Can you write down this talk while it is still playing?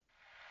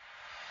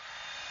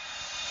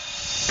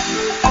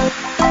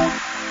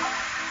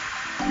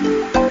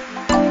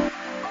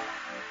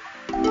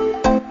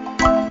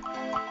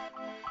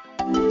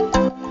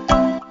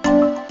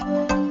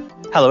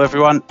Hello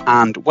everyone,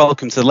 and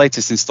welcome to the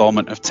latest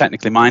instalment of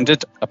Technically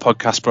Minded, a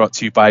podcast brought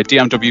to you by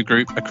DMW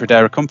Group, a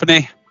Credera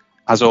company.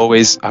 As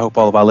always, I hope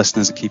all of our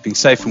listeners are keeping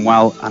safe and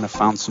well and have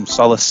found some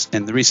solace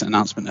in the recent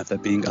announcement of there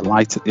being a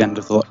light at the end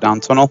of the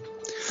lockdown tunnel.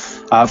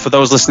 For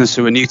those listeners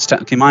who are new to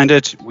Technically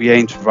Minded, we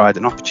aim to provide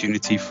an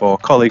opportunity for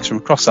colleagues from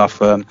across our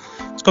firm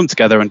to come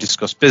together and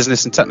discuss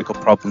business and technical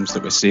problems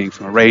that we're seeing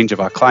from a range of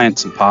our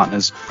clients and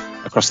partners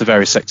across the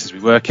various sectors we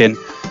work in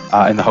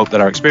the hope that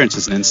our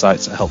experiences and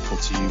insights are helpful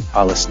to you,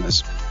 our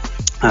listeners.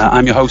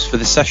 I'm your host for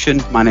this session.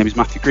 My name is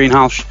Matthew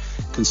Greenhalgh,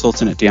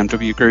 consultant at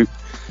DMW Group.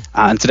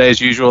 And today, as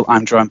usual,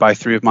 I'm joined by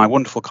three of my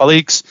wonderful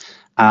colleagues.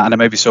 And I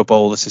may be so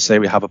bold as to say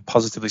we have a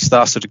positively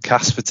star-studded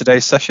cast for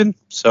today's session.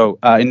 So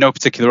in no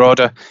particular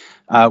order,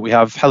 we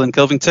have Helen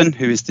Kilvington,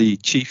 who is the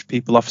Chief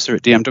People Officer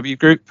at DMW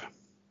Group.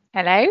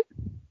 Hello.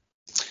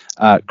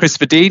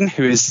 Christopher Dean,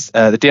 who is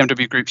the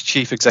DMW Group's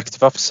Chief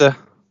Executive Officer.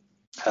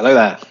 Hello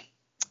there.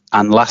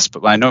 And last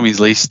but by no means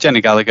least,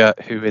 Jenny Gallagher,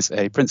 who is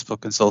a Principal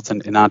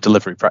Consultant in our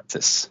delivery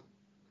practice.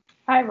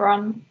 Hi,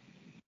 everyone.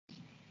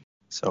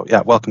 So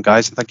yeah, welcome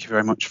guys. Thank you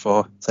very much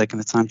for taking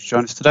the time to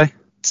join us today.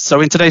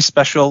 So in today's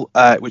special,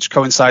 which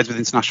coincides with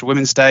International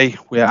Women's Day,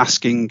 we're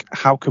asking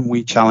how can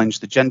we challenge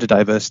the gender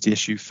diversity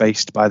issue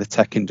faced by the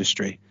tech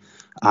industry?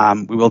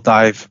 We will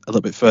dive a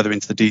little bit further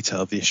into the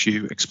detail of the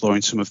issue,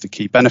 exploring some of the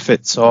key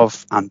benefits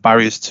of and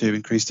barriers to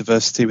increased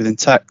diversity within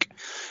tech.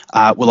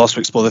 We'll also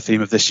explore the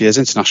theme of this year's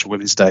International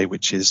Women's Day,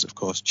 which is, of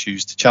course,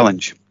 Choose to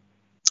Challenge.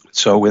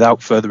 So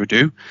without further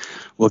ado,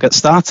 we'll get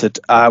started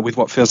with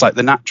what feels like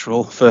the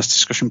natural first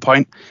discussion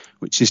point,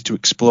 which is to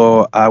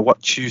explore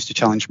what Choose to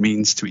Challenge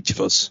means to each of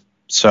us.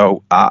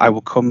 So I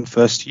will come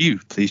first to you,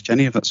 please,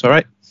 Jenny, if that's all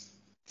right.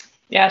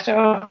 Yeah,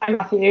 sure. Hi,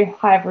 Matthew.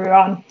 Hi,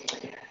 everyone.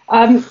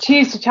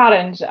 Choose to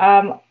Challenge.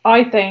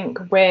 I think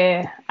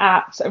we're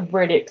at a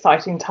really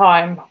exciting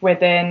time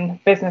within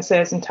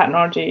businesses and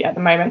technology at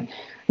the moment,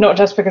 not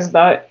just because of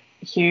the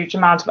huge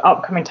amount of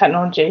upcoming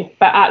technology,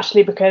 but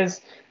actually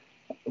because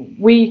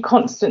we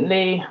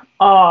constantly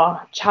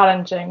are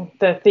challenging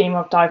the theme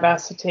of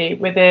diversity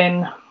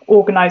within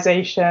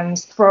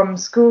organisations, from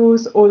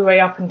schools all the way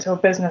up until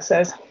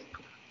businesses.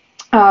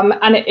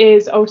 And it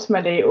is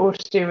ultimately all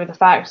to do with the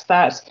fact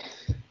that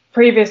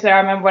previously, I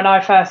remember when I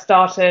first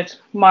started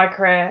my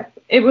career,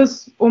 it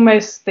was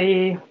almost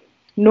the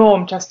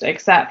norm just to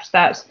accept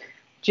that,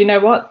 do you know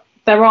what,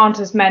 there aren't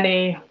as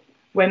many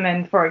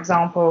women, for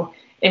example,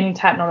 in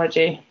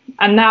technology.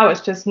 And now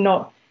it's just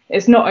not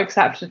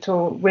accepted at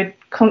all. We're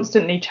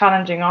constantly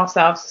challenging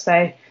ourselves to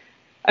say,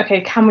 okay,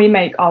 can we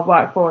make our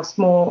workforce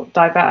more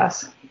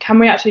diverse? Can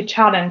we actually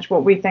challenge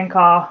what we think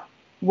are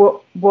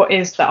what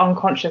is the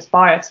unconscious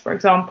bias, for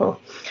example?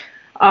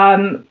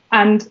 And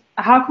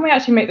how can we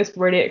actually make this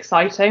really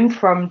exciting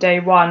from day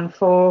one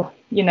for,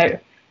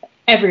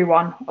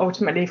 everyone,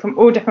 ultimately, from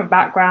all different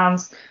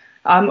backgrounds,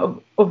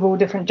 of all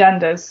different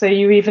genders? So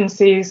you even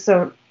see,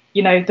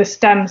 the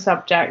STEM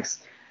subjects.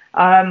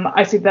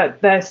 I see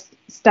that there's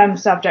STEM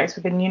subjects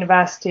within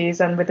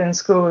universities and within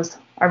schools.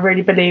 I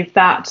really believe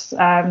that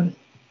there's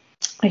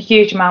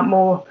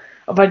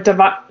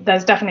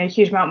definitely a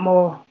huge amount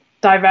more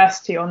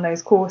diversity on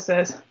those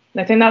courses.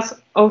 And I think that's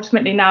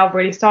ultimately now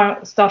really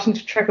starting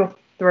to trickle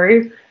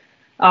through,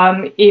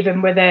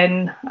 even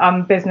within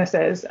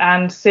businesses,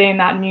 and seeing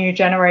that new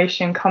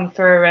generation come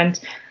through and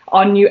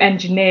our new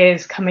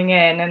engineers coming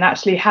in and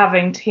actually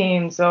having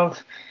teams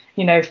of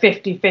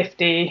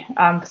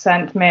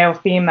 50-50% male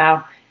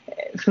female.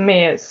 For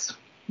me, it's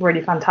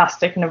really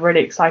fantastic and a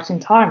really exciting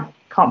time.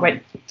 Can't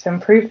wait to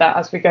improve that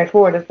as we go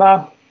forward as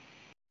well.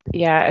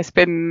 Yeah, it's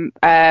been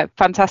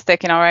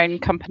fantastic in our own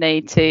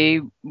company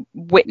to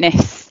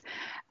witness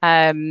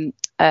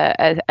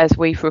as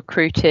we've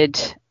recruited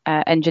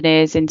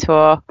engineers into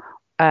our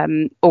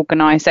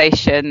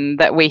organisation,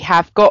 that we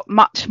have got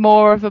much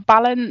more of a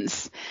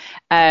balance,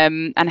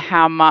 and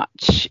how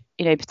much,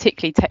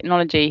 particularly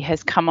technology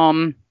has come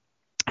on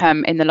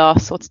in the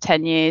last sort of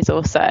 10 years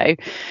or so.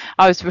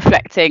 I was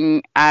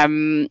reflecting, I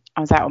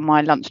was out on my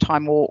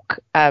lunchtime walk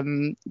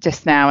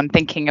just now and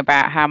thinking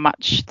about how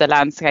much the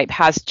landscape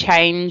has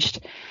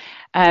changed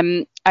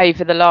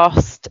over the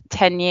last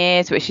 10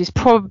 years, which is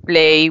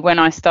probably when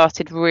I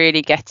started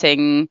really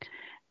getting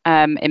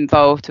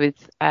involved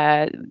with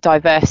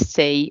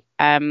diversity.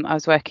 I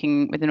was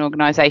working with an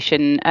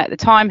organisation at the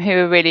time who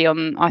were really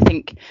on, I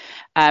think,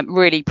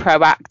 really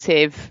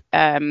proactive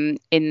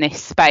in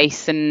this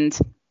space, and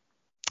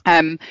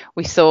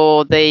we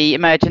saw the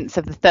emergence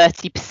of the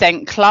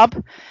 30%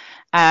 club,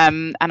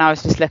 and I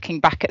was just looking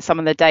back at some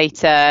of the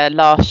data.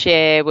 Last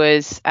year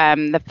was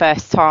the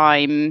first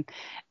time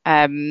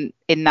in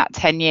that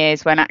 10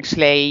 years when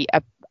actually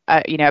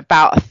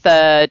about a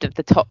third of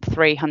the top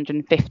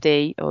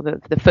 350 or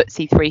the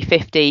FTSE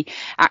 350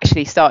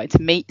 actually started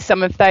to meet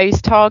some of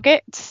those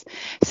targets.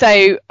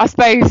 So I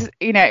suppose,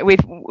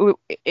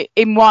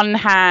 in one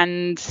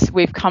hand,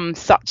 we've come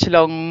such a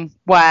long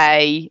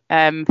way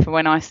from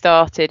when I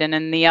started, and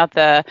in the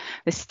other,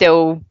 there's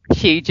still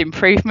huge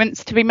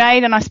improvements to be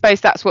made. And I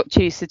suppose that's what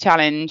Choose to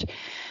Challenge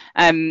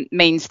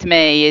means to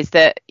me is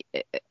that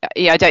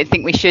I don't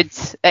think we should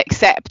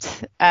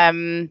accept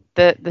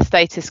the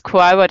status quo.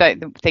 I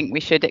don't think we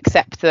should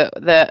accept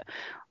that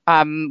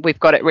we've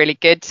got it really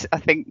good. I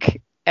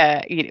think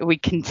we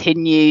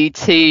continue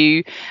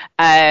to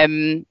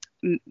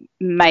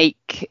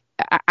make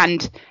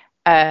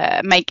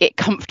it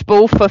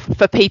comfortable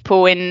for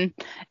people in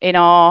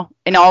our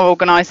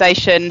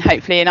organisation,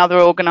 hopefully in other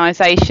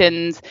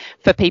organisations,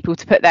 for people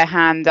to put their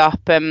hand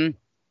up and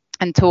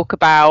talk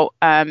about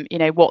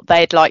what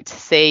they'd like to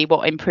see,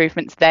 what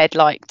improvements they'd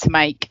like to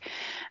make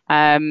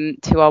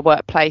to our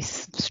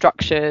workplace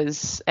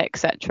structures,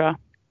 etc.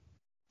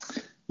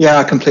 Yeah,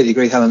 I completely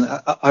agree, Helen.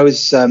 I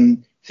was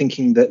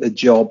thinking that the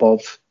job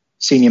of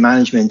senior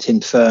management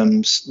in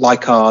firms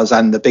like ours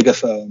and the bigger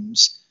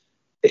firms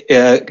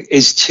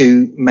is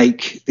to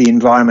make the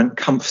environment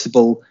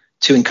comfortable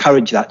to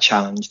encourage that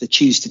challenge. The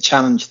choose to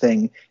challenge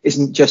thing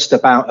isn't just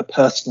about a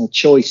personal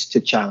choice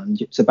to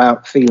challenge. It's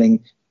about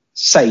feeling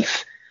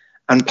safe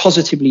and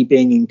positively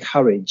being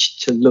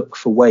encouraged to look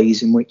for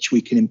ways in which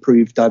we can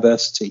improve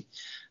diversity.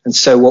 And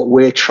so what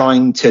we're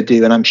trying to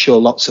do, and I'm sure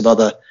lots of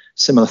other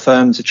similar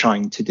firms are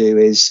trying to do,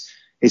 is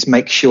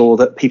make sure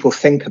that people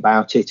think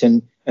about it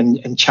and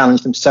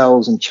challenge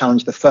themselves and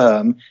challenge the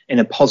firm in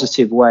a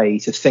positive way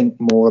to think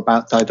more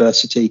about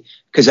diversity,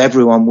 because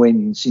everyone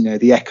wins.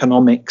 The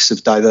economics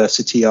of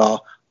diversity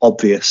are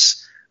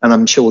obvious, and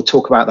I'm sure we'll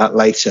talk about that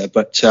later.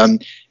 But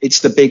it's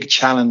the big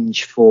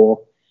challenge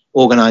for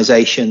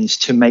organizations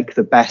to make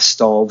the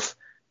best of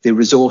the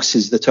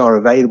resources that are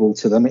available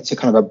to them. It's a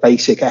kind of a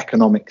basic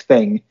economic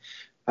thing.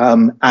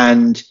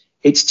 And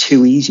it's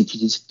too easy to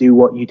just do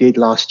what you did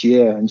last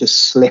year and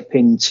just slip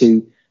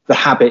into the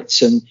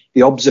habits and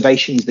the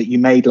observations that you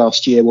made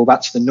last year. Well,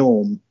 that's the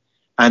norm,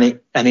 and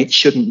it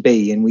shouldn't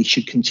be. And we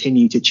should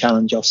continue to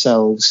challenge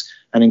ourselves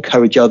and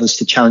encourage others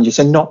to challenge us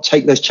and not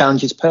take those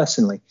challenges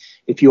personally.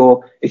 If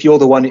you're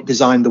the one that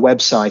designed the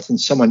website and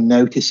someone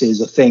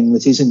notices a thing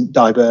that isn't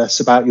diverse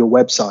about your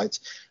website,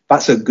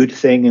 that's a good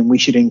thing, and we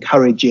should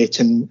encourage it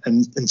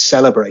and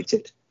celebrate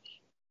it.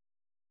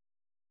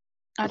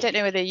 I don't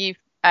know whether you've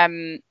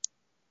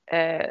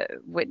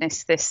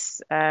witnessed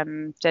this,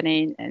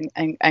 Jenny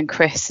and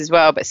Chris as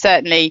well, but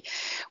certainly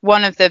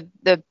one of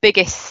the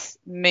biggest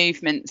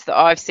movements that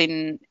I've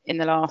seen in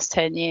the last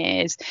 10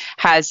 years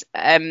has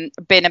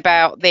been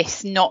about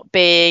this not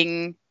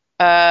being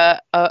a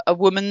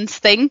woman's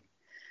thing.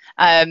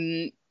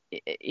 And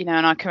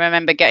I can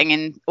remember getting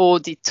in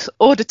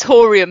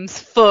auditoriums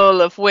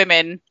full of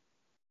women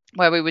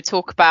where we would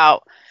talk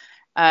about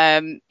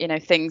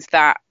things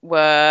that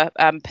were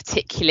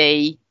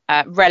particularly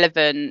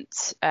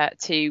relevant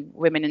to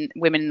women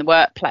in the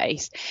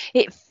workplace.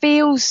 It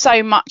feels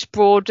so much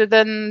broader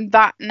than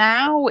that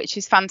now, which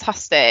is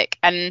fantastic.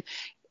 And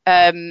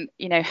having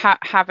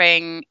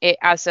it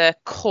as a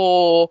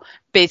core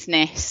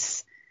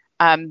business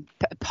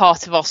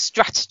part of our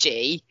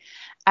strategy,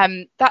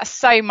 that's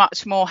so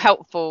much more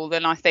helpful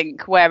than I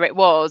think where it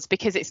was,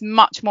 because it's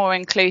much more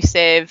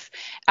inclusive.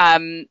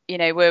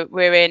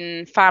 We're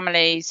in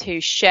families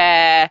who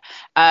share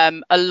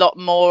a lot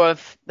more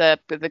of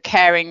the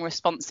caring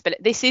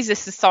responsibility. This is a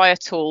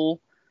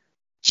societal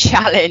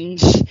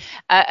challenge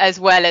as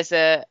well as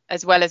an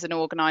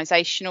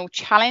organisational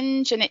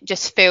challenge, and it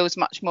just feels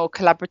much more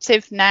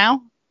collaborative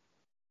now.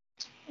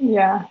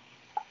 Yeah,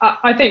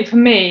 I think for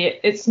me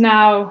it's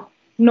now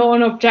not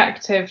an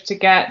objective to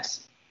get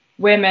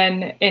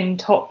women in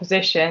top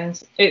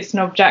positions. It's an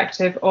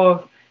objective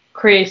of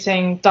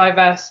creating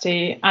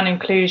diversity and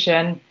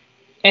inclusion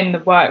in the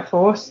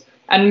workforce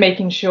and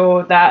making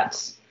sure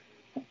that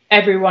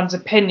everyone's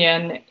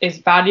opinion is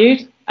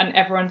valued and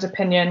everyone's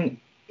opinion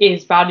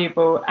is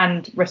valuable,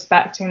 and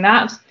respecting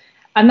that.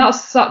 And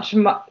that's that's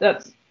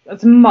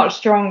a much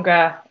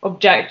stronger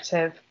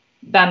objective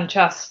than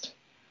just,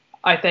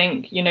 I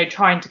think,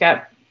 trying to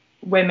get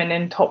women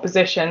in top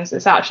positions.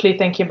 It's actually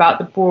thinking about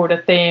the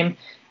broader theme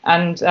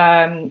and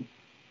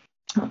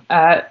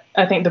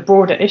I think the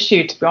broader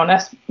issue, to be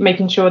honest,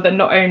 making sure that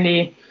not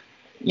only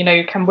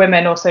can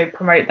women also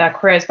promote their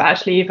careers, but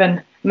actually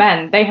even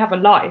men, they have a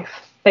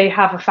life, they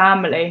have a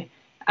family,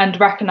 and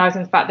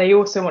recognizing the fact they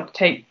also want to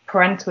take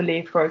parental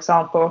leave, for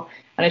example,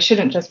 and it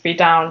shouldn't just be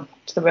down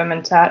to the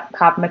women to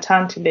have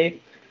maternity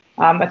leave.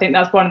 I think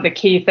that's one of the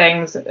key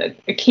things,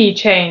 a key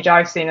change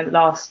I've seen in the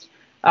last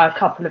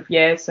couple of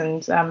years,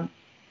 and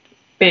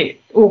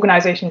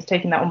organisations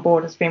taking that on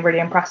board has been really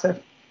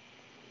impressive.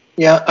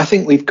 Yeah, I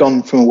think we've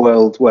gone from a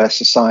world where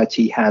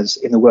society has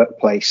in the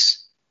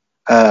workplace.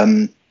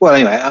 I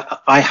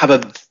have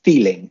a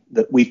feeling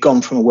that we've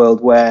gone from a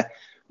world where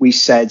we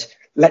said,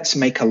 let's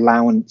make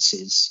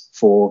allowances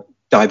for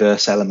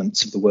diverse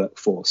elements of the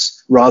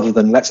workforce, rather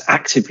than let's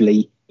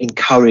actively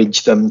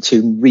encourage them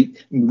to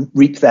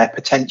reap their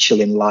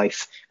potential in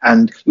life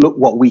and look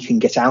what we can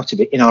get out of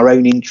it in our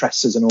own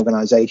interests as an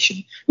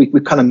organisation.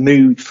 We've kind of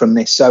moved from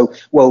this. So,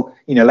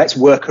 let's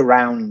work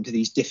around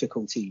these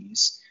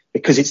difficulties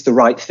because it's the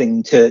right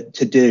thing to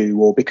do,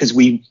 or because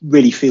we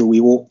really feel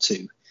we ought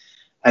to.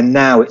 And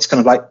now it's kind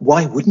of like,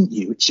 why wouldn't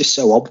you? It's just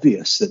so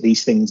obvious that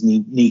these things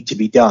need to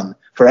be done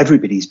for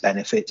everybody's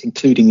benefit,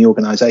 including the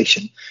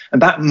organization.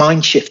 And that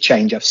mind shift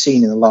change I've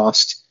seen in the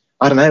last,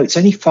 I don't know, it's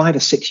only 5 or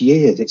 6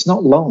 years. It's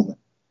not long,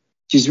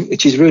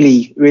 which is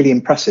really, really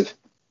impressive.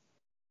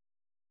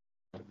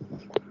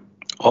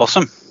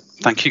 Awesome.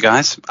 Thank you,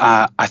 guys.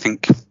 I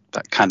think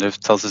that kind of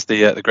tells us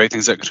the great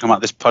things that could come out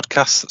of this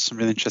podcast. That's some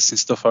really interesting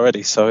stuff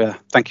already. So yeah,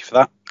 thank you for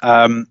that.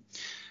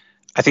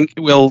 I think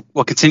we'll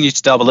continue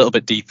to delve a little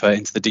bit deeper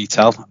into the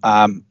detail.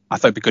 I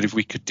thought it'd be good if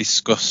we could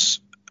discuss,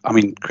 I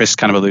mean, Chris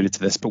kind of alluded to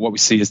this, but what we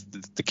see is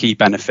the key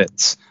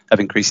benefits of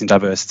increasing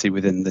diversity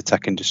within the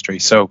tech industry.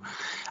 So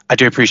I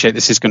do appreciate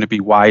this is going to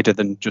be wider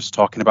than just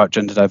talking about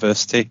gender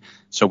diversity.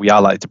 So we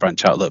are likely to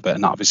branch out a little bit,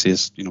 and that obviously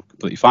is,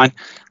 completely fine.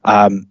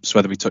 So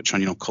whether we touch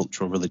on,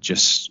 cultural,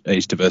 religious,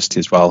 age diversity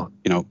as well,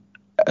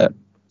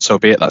 so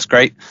be it. That's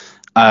great.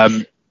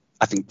 I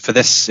think for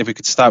this, if we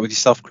could start with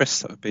yourself, Chris,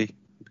 that would be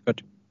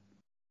good.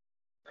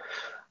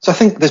 So I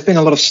think there's been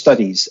a lot of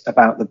studies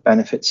about the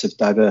benefits of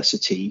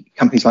diversity.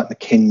 Companies like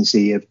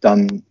McKinsey have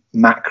done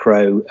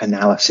macro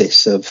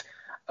analysis of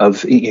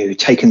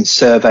taken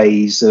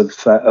surveys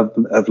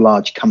of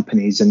large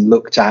companies and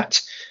looked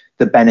at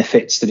the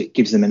benefits that it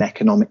gives them in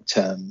economic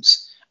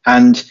terms.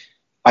 And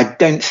I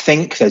don't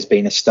think there's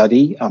been a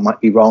study, I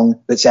might be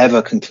wrong, that's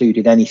ever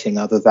concluded anything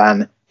other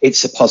than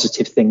it's a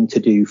positive thing to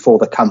do for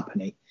the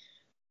company.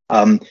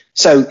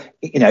 So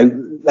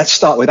let's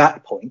start with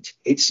that point.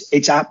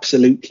 It's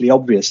absolutely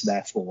obvious,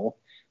 therefore,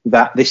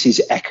 that this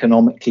is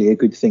economically a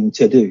good thing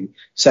to do.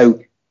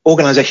 So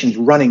organizations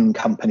running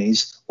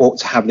companies ought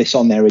to have this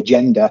on their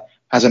agenda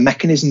as a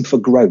mechanism for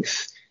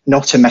growth,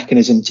 not a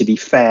mechanism to be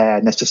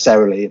fair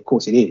necessarily. Of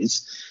course it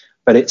is,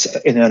 but it's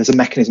as a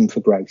mechanism for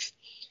growth.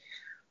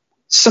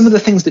 Some of the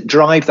things that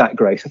drive that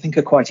growth, I think,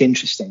 are quite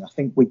interesting. I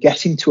think we're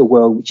getting to a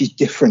world which is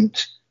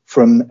different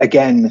from,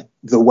 again,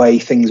 the way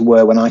things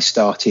were when I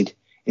started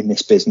in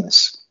this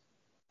business,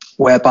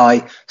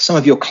 whereby some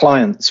of your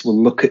clients will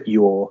look at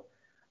your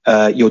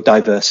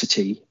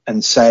diversity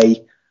and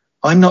say,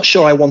 I'm not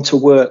sure I want to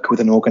work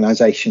with an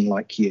organization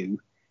like you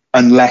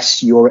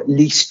unless you're at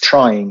least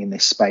trying in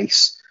this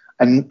space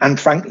and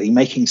frankly,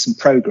 making some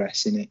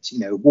progress in it.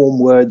 Warm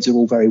words are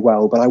all very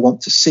well, but I want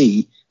to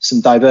see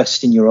some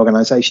diversity in your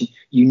organization.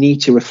 You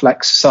need to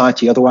reflect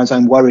society. Otherwise,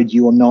 I'm worried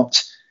you're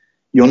not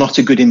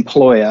a good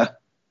employer,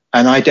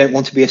 and I don't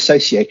want to be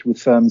associated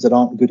with firms that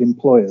aren't good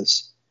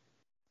employers.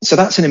 So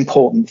that's an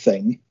important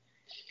thing.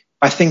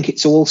 I think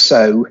it's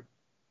also,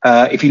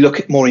 if you look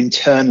at more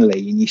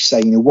internally and you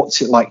say,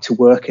 what's it like to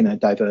work in a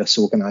diverse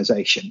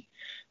organization?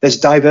 There's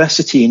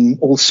diversity in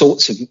all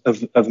sorts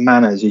of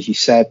manners, as you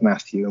said,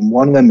 Matthew, and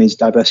one of them is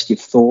diversity of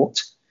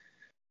thought.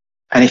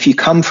 And if you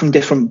come from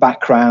different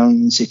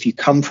backgrounds, if you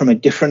come from a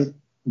different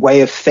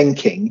way of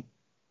thinking,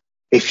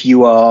 if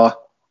you are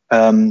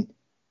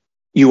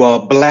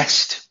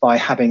blessed by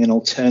having an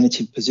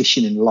alternative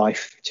position in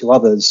life to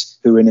others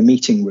who are in a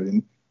meeting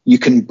room, you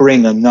can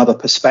bring another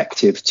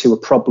perspective to a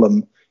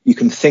problem. You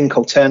can think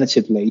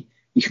alternatively.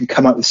 You can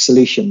come up with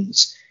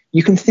solutions.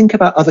 You can think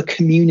about other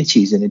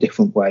communities in a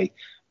different way.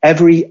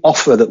 Every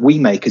offer that we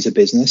make as a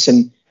business,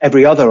 and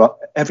every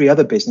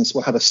other business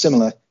will have a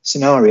similar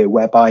scenario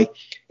whereby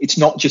it's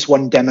not just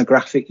one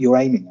demographic you're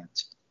aiming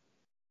at.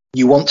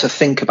 You want to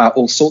think about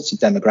all sorts of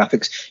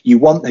demographics. You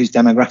want those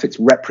demographics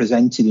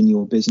represented in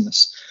your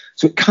business.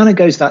 So it kind of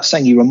goes without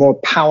saying you're a more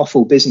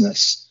powerful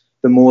business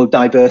the more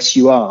diverse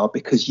you are,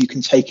 because you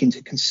can take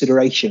into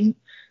consideration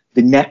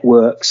the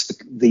networks,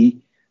 the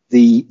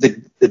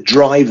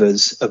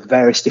drivers of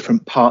various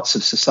different parts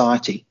of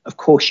society. Of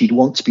course, you'd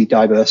want to be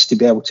diverse to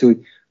be able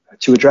to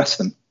address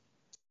them.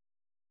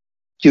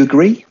 Do you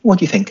agree? What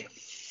do you think?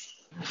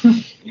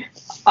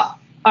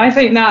 I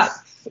think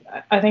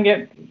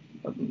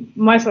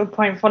my sort of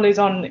point follows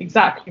on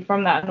exactly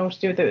from that, and also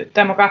to do with the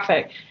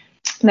demographic.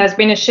 There's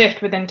been a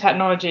shift within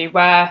technology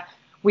where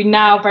we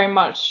now very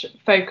much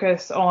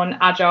focus on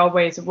agile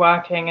ways of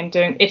working and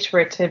doing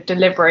iterative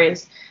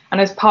deliveries. And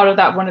as part of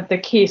that, one of the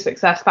key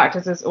success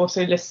factors is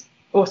also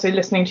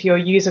listening to your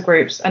user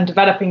groups and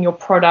developing your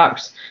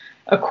product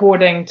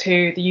according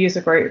to the user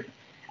group.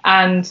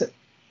 And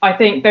I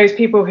think those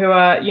people who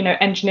are,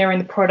 engineering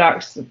the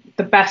products,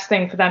 the best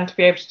thing for them to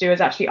be able to do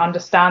is actually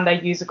understand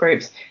their user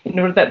groups in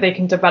order that they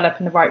can develop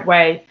in the right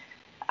way.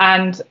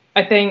 And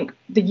I think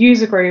the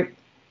user group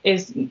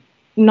is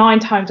 9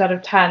 times out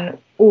of 10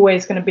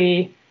 always going to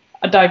be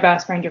a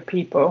diverse range of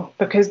people,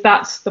 because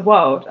that's the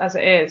world as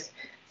it is.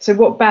 So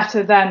what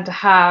better than to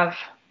have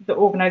the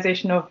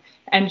organization of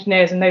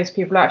engineers and those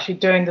people who are actually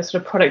doing the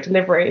sort of product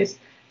deliveries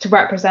to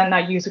represent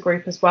that user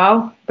group as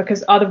well,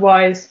 because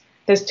otherwise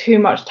there's too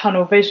much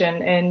tunnel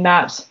vision in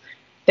that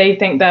they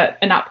think that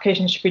an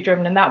application should be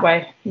driven in that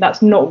way.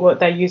 That's not what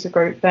their user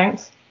group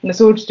thinks. And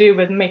it's all to do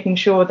with making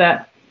sure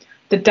that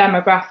the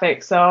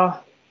demographics are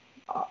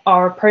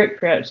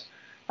appropriate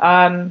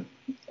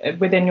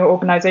within your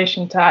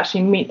organization to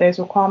actually meet those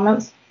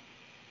requirements.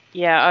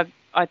 Yeah,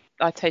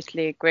 I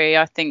totally agree.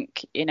 I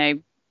think,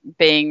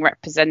 being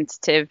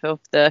representative of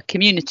the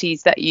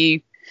communities that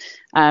you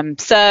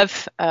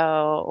serve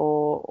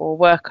or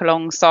work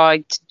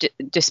alongside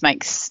just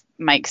makes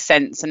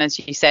sense. And as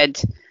you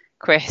said,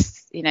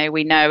 Chris,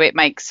 we know it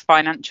makes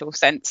financial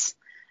sense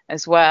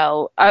as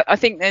well. I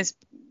think there's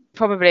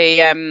probably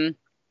a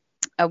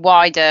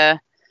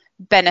wider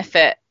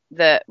benefit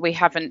that we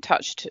haven't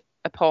touched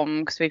upon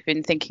because we've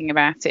been thinking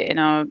about it in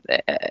our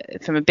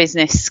from a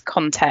business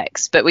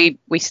context, but we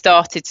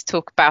started to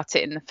talk about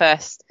it in the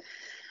first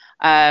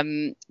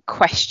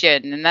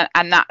question,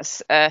 and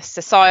that's a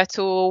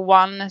societal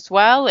one as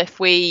well. If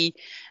we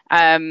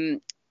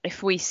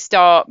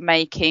start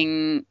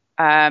making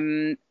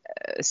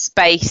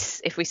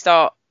space, if we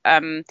start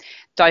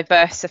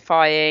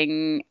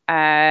diversifying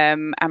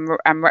and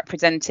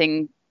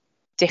representing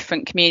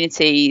different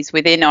communities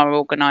within our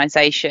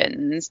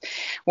organisations,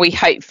 we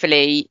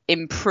hopefully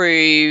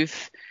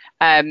improve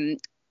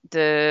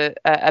the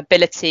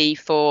ability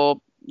for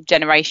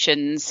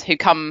generations who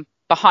come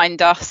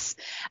behind us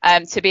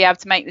to be able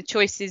to make the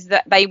choices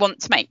that they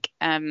want to make,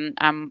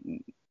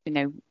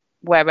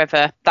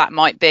 wherever that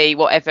might be,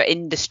 whatever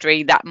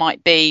industry that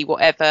might be,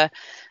 whatever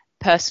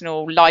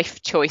personal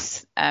life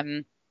choice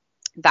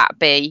that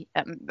be.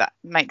 That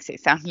makes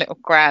it sound a little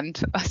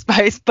grand, I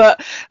suppose,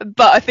 but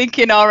I think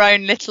in our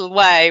own little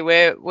way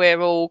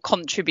we're all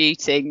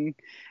contributing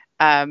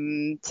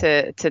to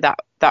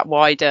that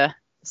wider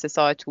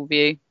societal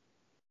view.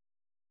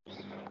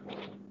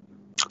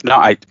 No,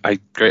 I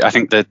agree. I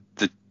think the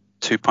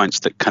 2 points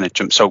that kind of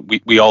jump. So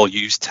we all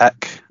use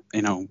tech,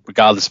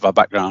 regardless of our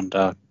background,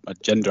 our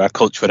gender, our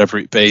culture, whatever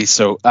it be.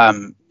 So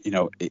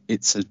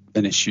it's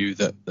an issue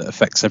that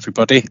affects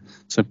everybody.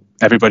 So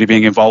everybody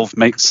being involved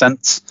makes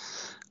sense.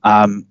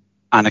 And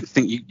I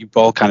think you've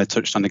all kind of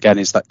touched on again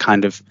is that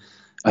kind of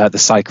the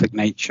cyclic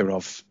nature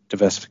of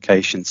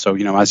diversification. So,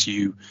 as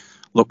you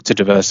look to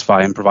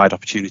diversify and provide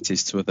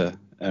opportunities to other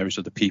areas,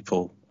 other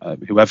people,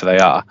 whoever they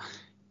are,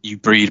 you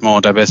breed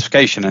more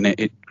diversification and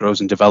it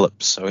grows and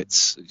develops. So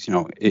it's,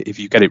 if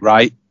you get it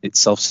right, it's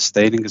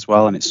self-sustaining as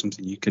well. And it's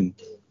something you can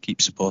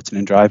keep supporting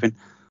and driving.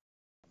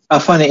 I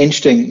find it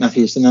interesting,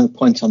 Matthew, just another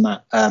point on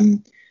that,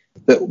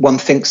 that one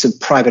thinks of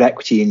private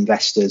equity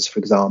investors, for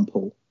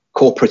example,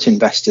 corporate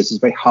investors as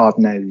very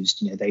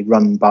hard-nosed. They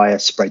run by a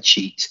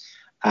spreadsheet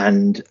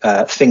and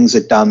things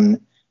are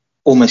done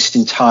almost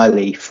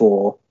entirely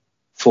for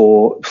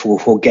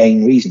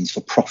gain reasons,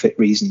 for profit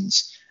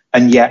reasons.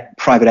 And yet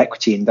private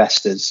equity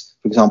investors,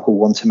 for example,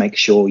 want to make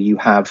sure you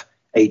have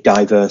a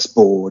diverse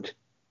board,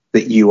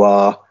 that you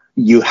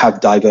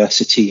have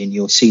diversity in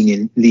your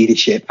senior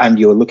leadership, and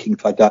you're looking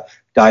for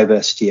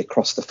diversity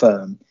across the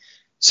firm.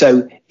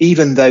 So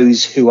even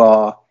those who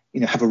are,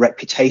 have a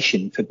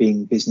reputation for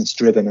being business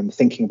driven and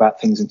thinking about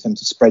things in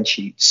terms of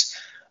spreadsheets,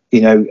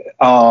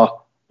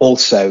 are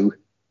also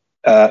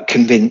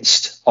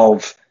convinced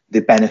of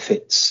the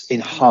benefits in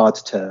hard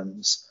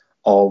terms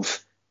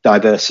of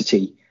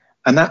diversity.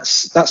 And that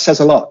says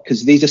a lot,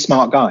 because these are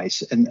smart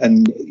guys,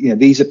 and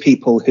these are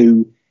people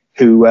who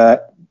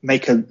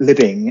make a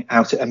living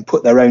out and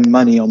put their own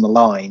money on the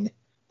line,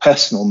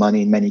 personal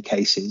money in many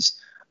cases,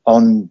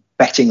 on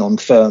betting on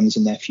firms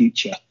and their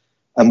future.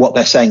 And what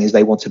they're saying is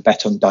they want to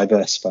bet on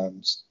diverse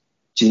firms,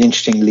 which is an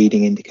interesting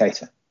leading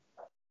indicator.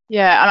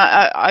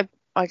 Yeah, and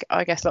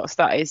I guess a lot of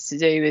that is to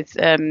do with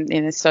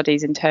the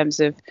studies in terms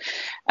of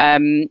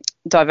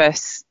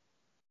diverse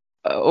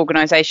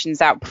organisations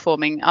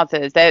outperforming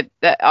others.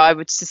 I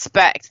would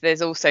suspect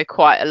there's also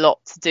quite a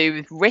lot to do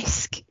with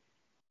risk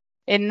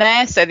in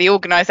there. So the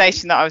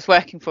organisation that I was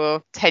working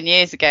for 10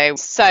 years ago,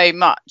 so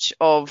much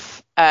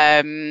of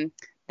the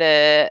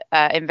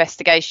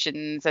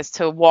investigations as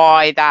to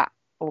why that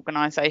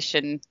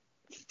organisation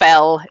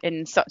fell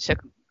in such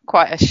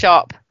quite a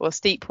sharp or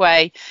steep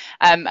way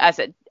as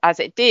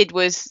it did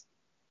was,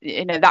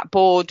 that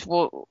board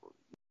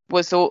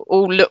was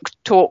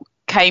all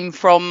came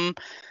from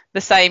the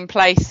same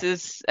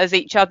place as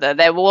each other.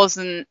 There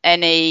wasn't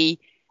any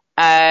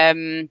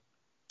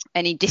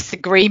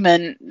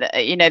disagreement.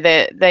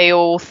 They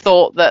all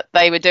thought that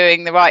they were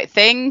doing the right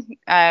thing,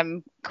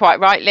 quite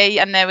rightly,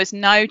 and there was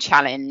no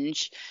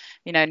challenge.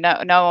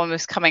 No one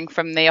was coming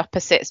from the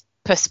opposite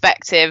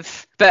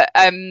perspective. But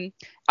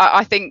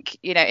I think,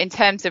 in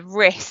terms of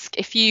risk,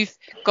 if you've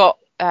got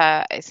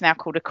it's now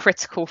called a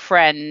critical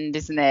friend,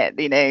 isn't it?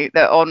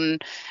 That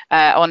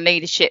on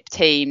leadership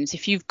teams,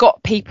 if you've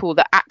got people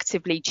that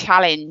actively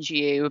challenge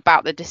you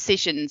about the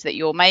decisions that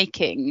you're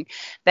making,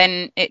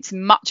 then it's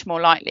much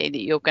more likely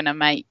that you're going to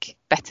make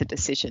better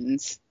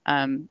decisions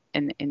in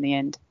the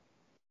end.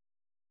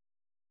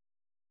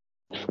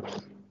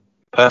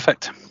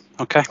 Perfect.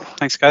 Okay,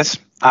 thanks, guys.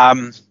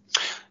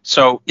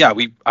 So yeah,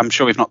 I'm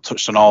sure we've not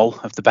touched on all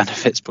of the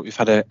benefits, but we've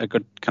had a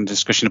good kind of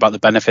discussion about the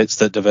benefits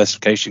that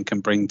diversification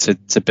can bring to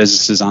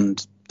businesses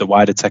and the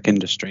wider tech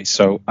industry.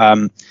 So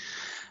I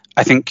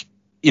think,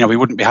 we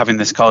wouldn't be having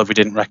this call if we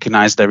didn't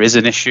recognise there is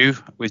an issue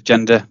with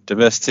gender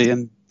diversity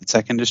in the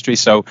tech industry.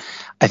 So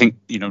I think,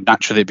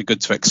 naturally it'd be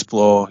good to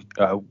explore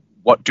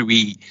what do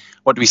we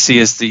see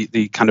as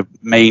the kind of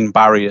main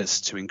barriers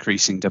to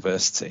increasing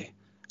diversity.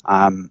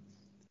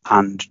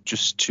 And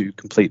just to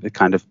complete the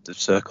kind of the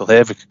circle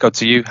here, if we could go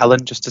to you,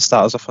 Helen, just to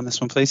start us off on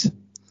this one, please.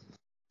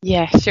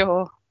 Yeah,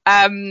 sure.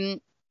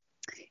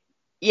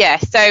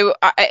 So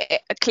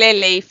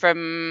clearly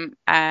from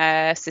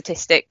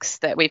statistics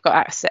that we've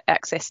got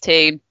access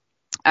to,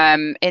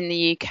 in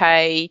the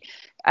UK,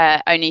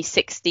 only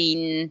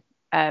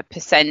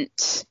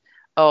 16%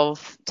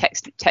 of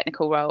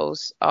technical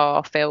roles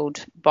are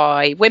filled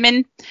by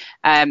women.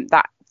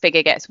 That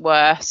figure gets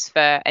worse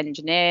for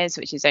engineers,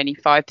 which is only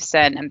 5%,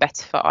 and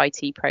better for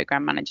IT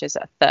program managers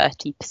at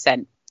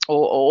 30%,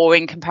 or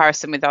in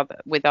comparison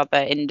with other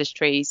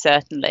industries,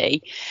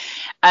 certainly.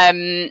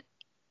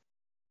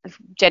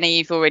 Jenny,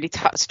 you've already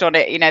touched on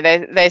it. You know,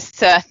 there's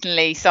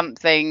certainly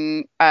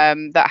something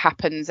that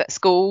happens at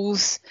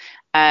schools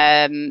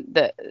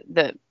that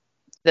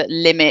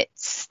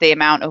limits the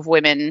amount of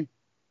women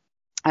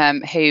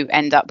who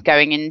end up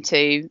going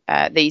into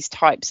these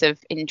types of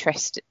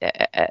interest,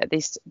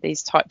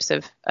 these types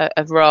of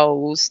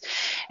roles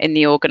in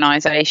the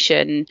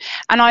organisation.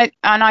 And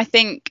I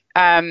think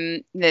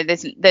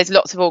there's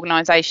lots of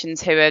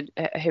organisations who are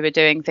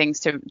doing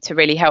things to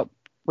really help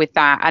with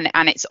that,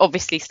 and it's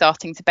obviously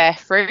starting to bear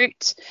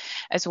fruit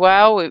as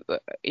well.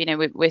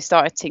 We're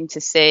starting to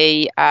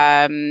see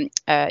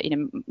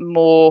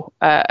more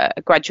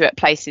graduate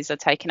places are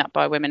taken up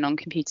by women on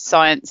computer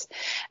science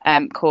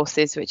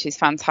courses, which is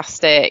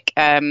fantastic.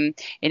 And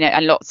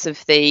lots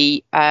of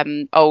the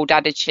old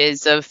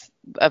adages of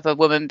a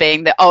woman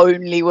being the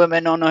only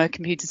woman on a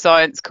computer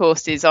science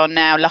courses are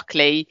now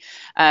luckily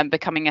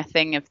becoming a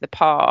thing of the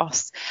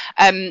past.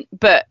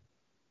 But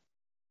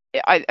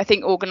I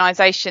think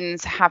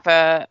organisations have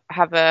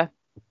a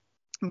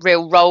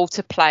real role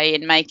to play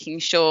in making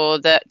sure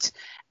that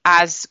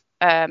as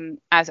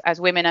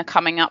women are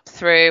coming up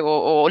through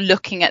or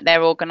looking at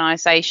their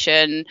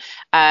organisation,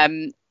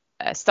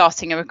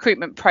 starting a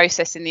recruitment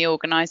process in the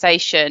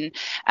organisation,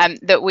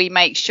 that we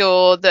make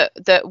sure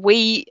that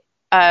we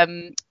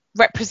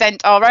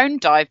represent our own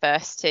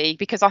diversity,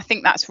 because I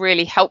think that's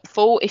really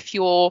helpful if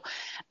you're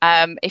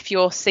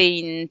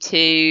seen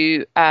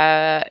to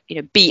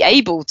be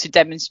able to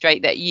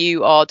demonstrate that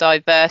you are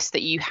diverse,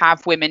 that you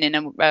have women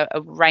in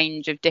a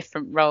range of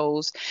different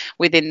roles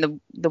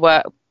within the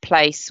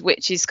workplace,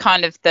 which is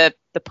kind of the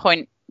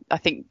point I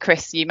think,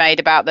 Chris, you made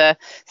about the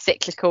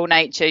cyclical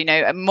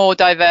nature. More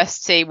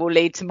diversity will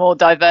lead to more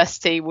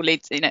diversity, will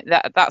lead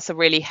to, that's a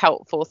really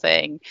helpful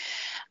thing.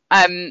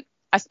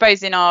 I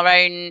suppose in our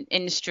own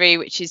industry,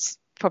 which is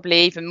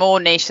probably even more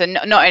niche, and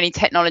not only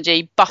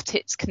technology but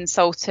it's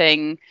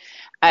consulting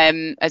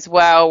as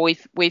well,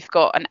 we've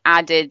got an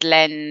added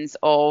lens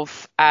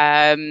of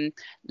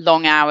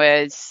long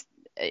hours,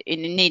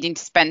 in needing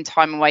to spend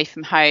time away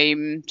from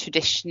home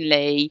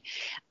traditionally,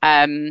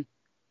 and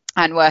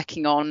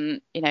working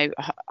on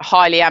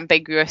highly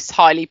ambiguous,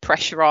 highly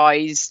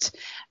pressurized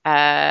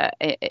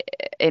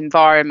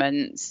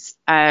environments.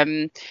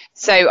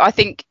 So I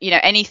think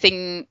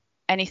anything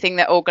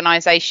that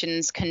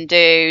organisations can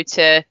do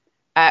to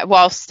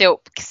while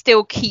still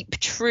keep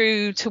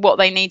true to what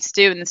they need to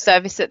do in the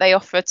service that they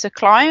offer to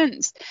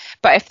clients.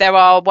 But if there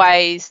are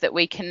ways that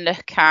we can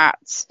look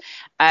at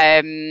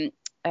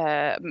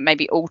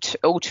maybe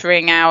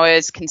altering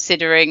hours,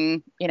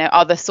 considering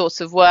other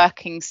sorts of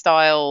working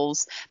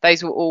styles,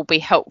 those will all be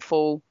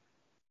helpful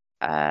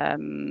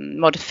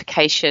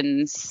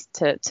modifications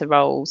to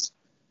roles.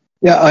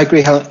 Yeah, I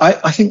agree, Helen.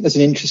 I think there's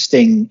an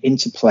interesting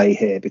interplay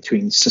here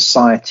between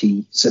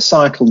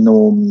societal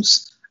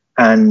norms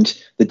and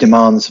the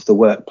demands of the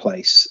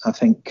workplace. I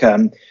think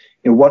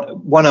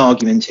one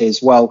argument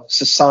is, well,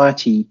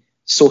 society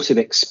sort of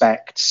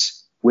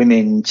expects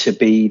women to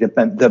be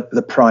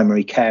the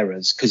primary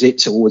carers because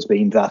it's always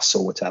been thus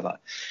or whatever.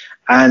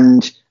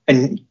 And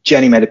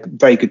Jenny made a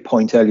very good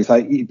point earlier.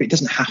 Like, it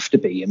doesn't have to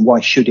be, and why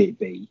should it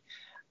be?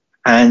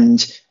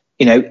 And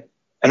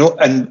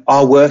And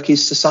our work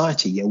is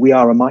society. We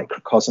are a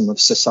microcosm of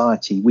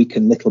society. We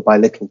can little by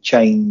little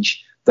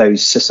change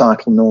those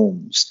societal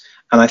norms.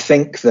 And I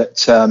think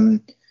that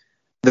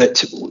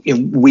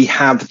we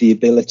have the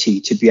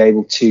ability to be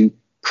able to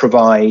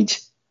provide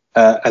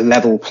a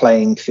level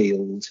playing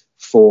field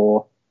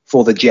for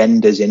the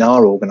genders in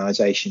our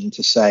organisation,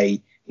 to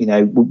say,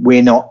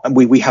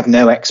 we have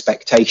no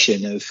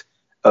expectation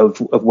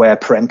of where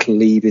parental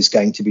leave is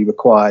going to be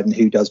required and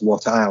who does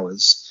what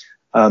hours.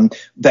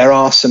 There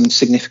are some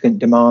significant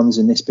demands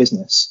in this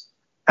business,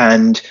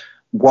 and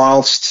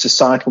whilst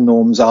societal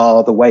norms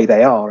are the way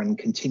they are and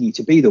continue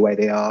to be the way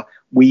they are,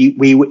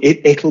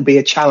 it'll be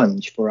a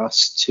challenge for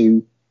us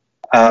to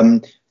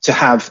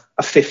have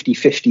a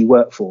 50-50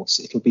 workforce.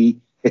 It'll be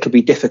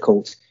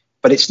difficult,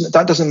 but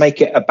that doesn't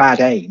make it a bad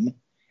aim.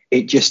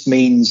 It just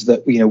means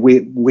that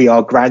we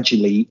are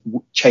gradually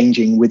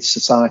changing with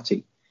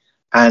society,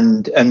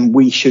 and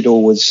we should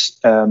always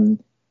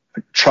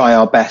try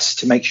our best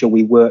to make sure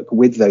we work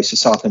with those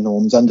societal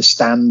norms,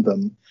 understand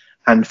them,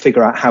 and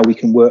figure out how we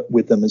can work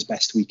with them as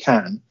best we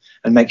can,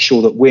 and make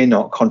sure that we're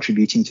not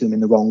contributing to them in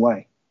the wrong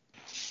way.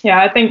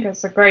 Yeah, I think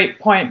it's a great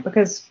point,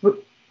 because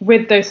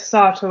with those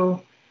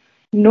societal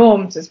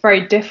norms, it's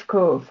very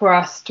difficult for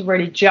us to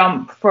really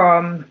jump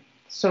from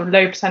sort of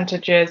low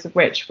percentages of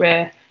which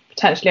we're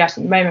potentially at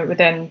the moment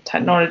within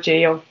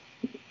technology, of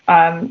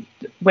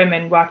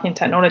women working in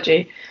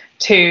technology,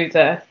 to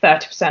the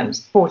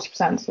 30%,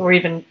 40%, or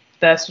even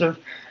the sort of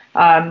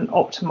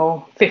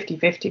optimal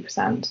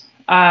 50-50%.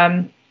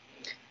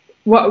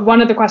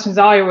 One of the questions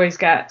I always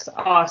get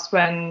asked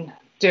when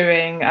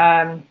doing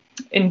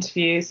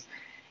interviews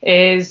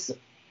is,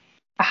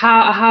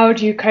 how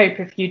do you cope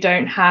if you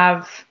don't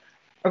have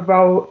a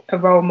role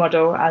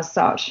model as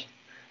such,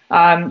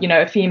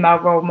 a female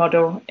role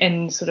model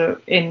in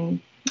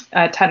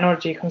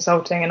technology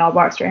consulting in our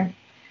work stream?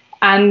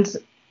 And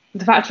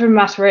the fact of the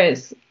matter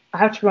is, I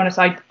have to be honest,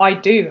 I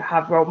do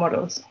have role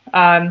models.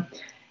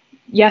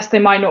 Yes, they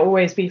might not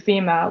always be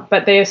female,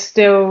 but they are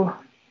still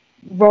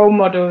role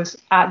models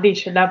at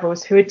leadership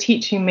levels who are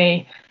teaching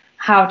me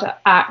how to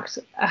act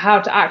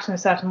in a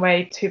certain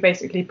way to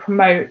basically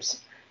promote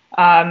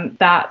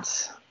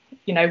that,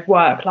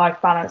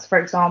 work-life balance, for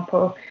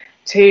example,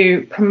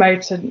 to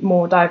promote a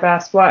more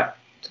diverse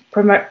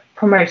promote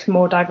a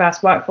more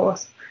diverse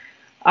workforce.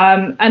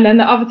 And then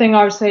the other thing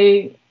I would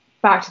say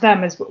back to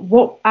them is,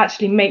 what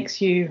actually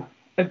makes you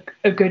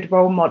a good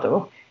role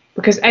model?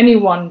 Because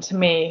anyone, to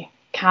me,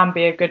 can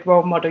be a good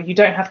role model. You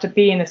don't have to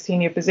be in a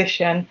senior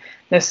position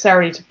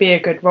necessarily to be a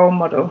good role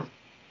model.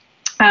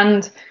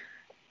 And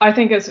I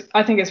think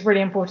it's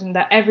really important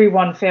that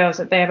everyone feels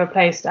that they have a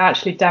place to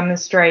actually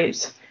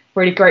demonstrate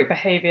really great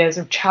behaviours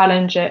of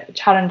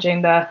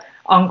challenging the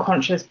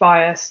unconscious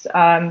bias,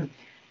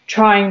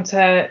 trying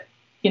to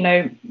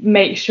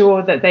make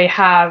sure that they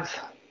have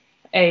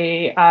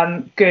a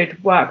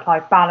good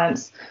work-life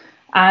balance,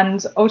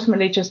 and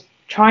ultimately just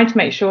trying to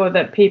make sure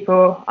that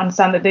people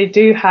understand that they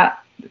do have,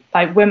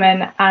 like,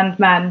 women and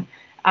men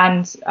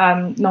and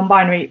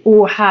non-binary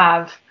all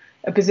have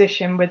a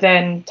position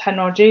within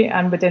technology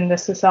and within the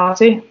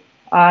society,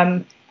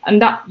 and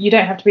that you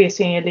don't have to be a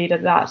senior leader.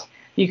 That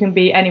you can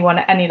be anyone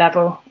at any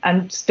level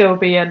and still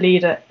be a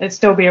leader, and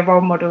still be a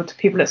role model to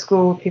people at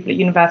school, people at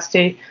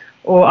university,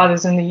 or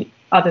others in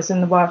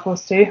the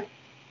workforce too.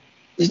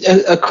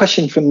 A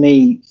question from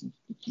me,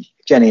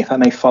 Jenny, if I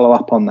may follow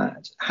up on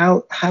that.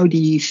 How do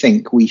you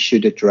think we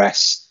should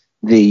address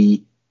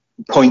the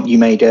point you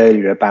made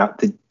earlier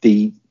about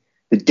the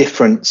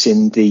difference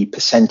in the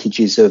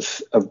percentages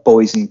of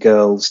boys and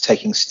girls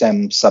taking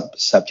STEM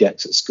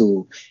subjects at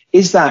school?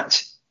 Is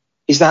that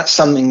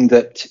something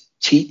that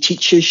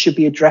teachers should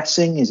be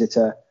addressing? Is it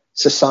a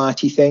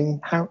society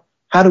thing?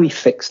 How do we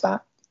fix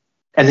that?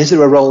 And is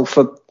there a role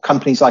for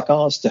companies like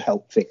ours to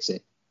help fix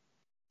it?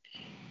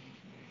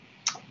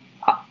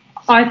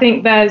 I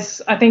think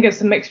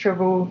it's a mixture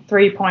of all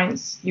 3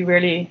 points you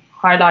really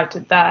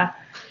highlighted there.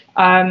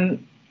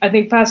 I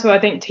think first of all, I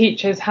think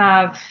teachers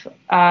have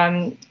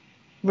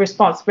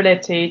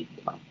responsibility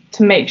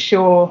to make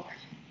sure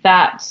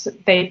that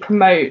they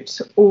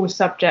promote all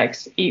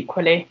subjects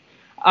equally.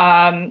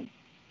 I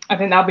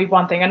think that'll be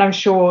one thing, and I'm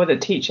sure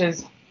that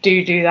teachers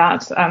do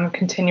that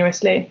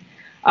continuously.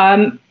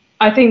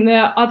 I think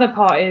the other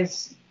part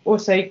is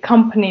also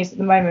companies at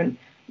the moment.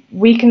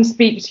 We can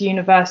speak to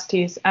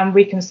universities and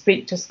we can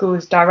speak to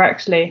schools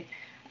directly,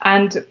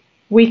 and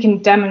we can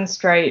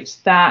demonstrate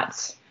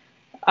that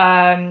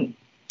the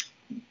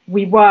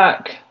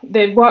work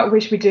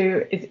which we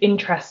do is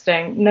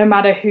interesting, no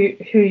matter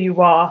who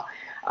you are.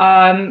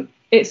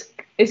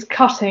 It's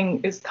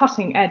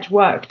cutting edge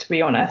work, to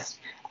be honest,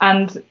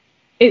 and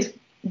it's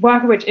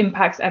work which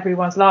impacts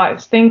everyone's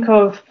lives. Think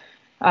of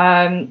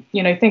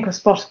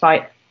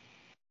Spotify.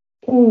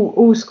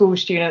 All school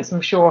students,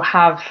 I'm sure,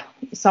 have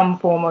some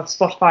form of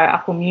Spotify or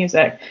Apple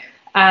Music,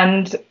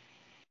 and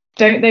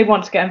don't they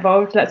want to get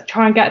involved? Let's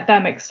try and get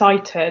them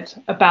excited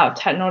about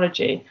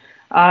technology.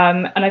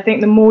 And I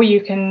think the more you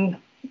can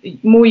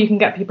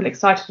get people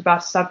excited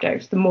about a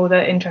subject, the more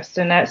they're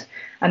interested in it,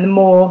 and the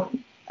more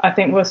I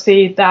think we'll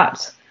see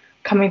that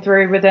coming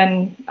through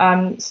within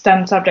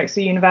STEM subjects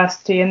at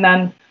university and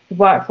then the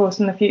workforce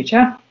in the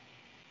future.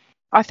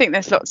 I think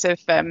there's lots of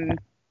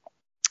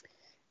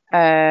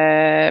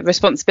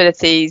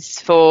responsibilities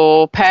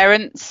for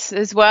parents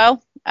as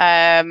well,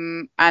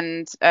 and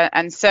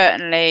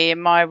certainly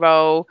in my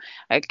role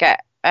I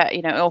get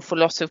an awful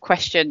lot of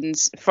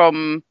questions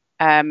from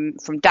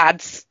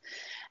dads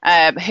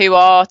who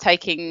are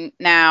taking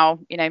now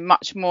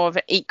much more of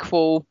an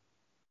equal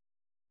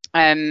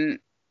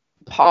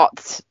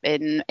part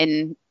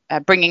in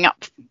bringing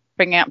up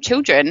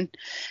children,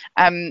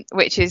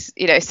 which is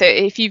so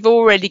if you've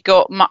already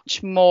got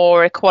much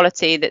more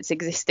equality that's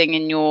existing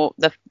in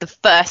the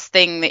first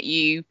thing that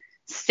you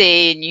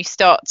see and you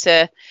start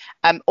to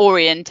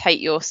orientate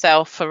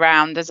yourself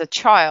around as a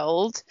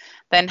child,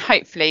 then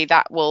hopefully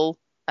that will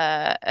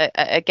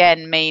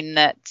again mean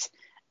that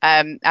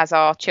as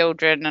our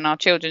children and our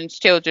children's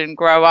children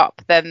grow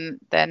up, then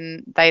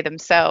they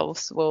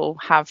themselves will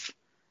have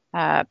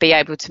be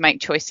able to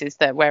make choices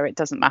that where it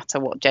doesn't matter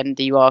what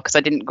gender you are, because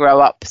I didn't grow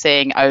up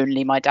seeing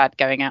only my dad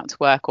going out to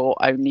work or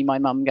only my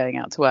mum going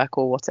out to work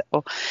or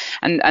whatever,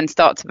 and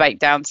start to break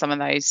down some of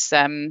those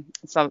some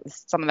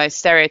of those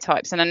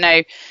stereotypes. And I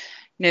know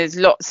there's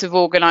lots of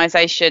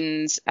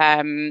organisations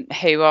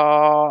who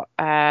are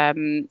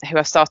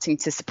starting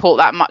to support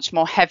that much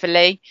more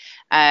heavily,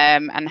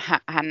 and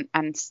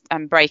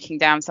breaking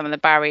down some of the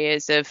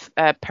barriers of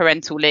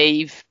parental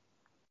leave,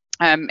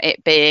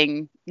 it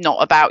being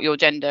not about your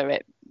gender.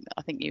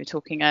 I think you were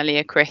talking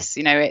earlier, Chris.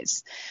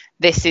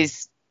 This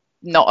is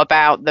not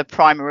about the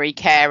primary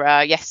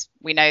carer. Yes,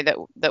 we know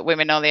that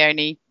women are the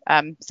only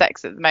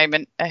sex at the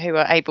moment who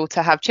are able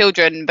to have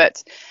children,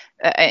 but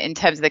in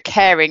terms of the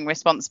caring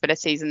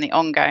responsibilities and the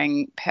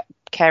ongoing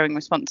caring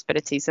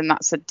responsibilities, and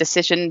that's a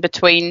decision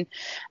between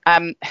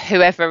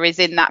whoever is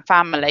in that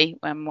family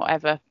and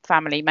whatever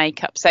family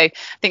makeup. So I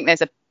think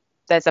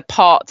there's a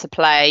part to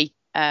play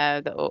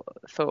for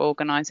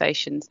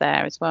organisations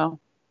there as well.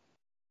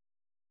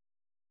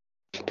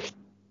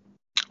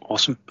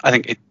 Awesome. I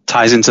think it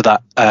ties into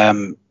that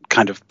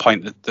kind of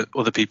point that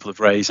other people have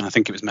raised, and I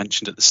think it was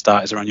mentioned at the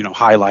start, is around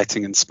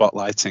highlighting and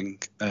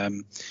spotlighting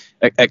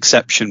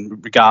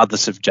exception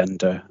regardless of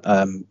gender,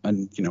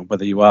 and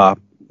whether you are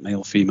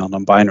male, female,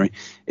 non-binary.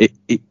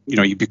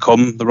 You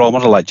become the role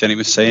model, like Jenny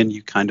was saying.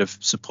 You kind of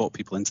support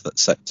people into that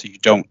sector. You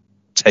don't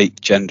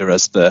take gender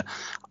as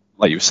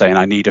like you were saying,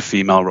 I need a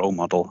female role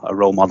model. A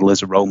role model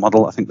is a role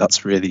model. I think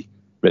that's really,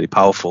 really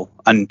powerful.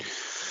 And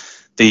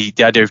the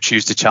idea of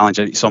choose to challenge,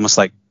 it's almost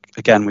like,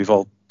 again, we've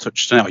all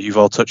touched on it, or you've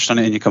all touched on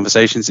it in your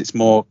conversations. It's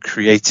more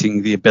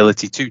creating the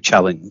ability to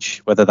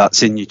challenge, whether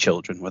that's in your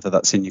children, whether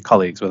that's in your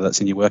colleagues, whether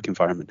that's in your work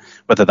environment,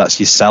 whether that's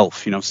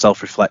yourself,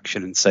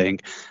 self-reflection and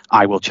saying,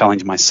 I will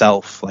challenge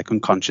myself. Like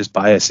unconscious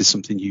bias is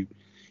something you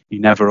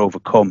never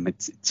overcome.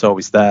 It's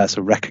always there.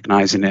 So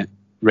recognizing it,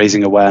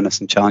 raising awareness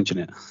and challenging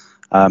it.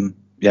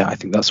 I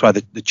think that's why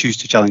the choose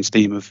to challenge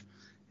theme of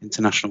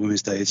International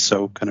Women's Day is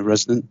so kind of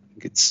resonant.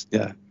 It's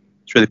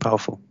really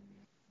powerful.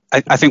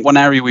 I think one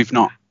area we've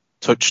not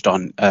touched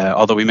on,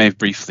 although we may have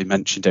briefly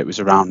mentioned it, was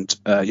around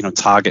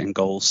target and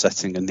goal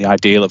setting and the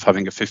ideal of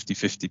having a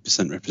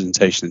 50%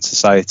 representation in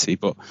society.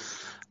 But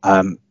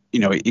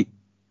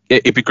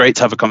it'd be great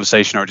to have a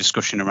conversation or a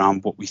discussion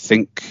around what we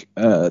think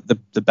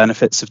the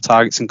benefits of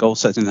targets and goal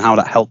setting and how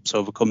that helps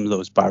overcome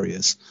those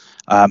barriers.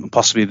 And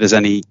possibly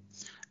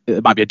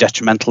there might be a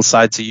detrimental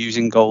side to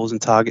using goals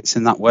and targets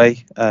in that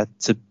way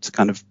to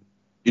kind of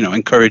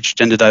encourage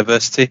gender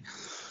diversity.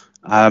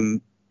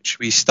 Should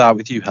we start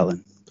with you,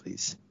 Helen,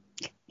 please?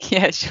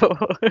 Yeah, sure.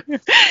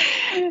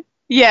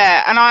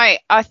 Yeah, and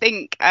I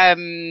think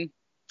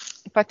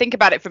if I think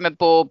about it from a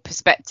board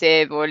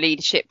perspective or a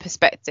leadership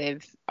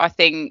perspective, I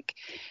think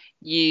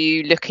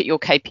you look at your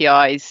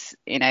KPIs,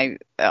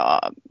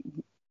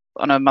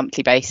 on a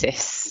monthly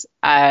basis.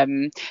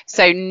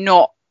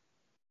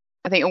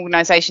 I think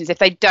organisations, if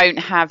they don't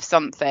have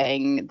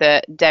something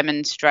that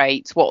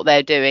demonstrates what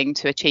they're doing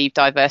to achieve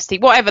diversity,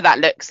 whatever that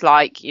looks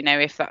like,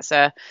 if that's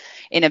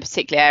in a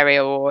particular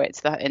area, or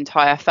it's the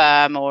entire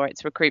firm, or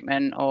it's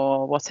recruitment,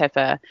 or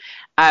whatever,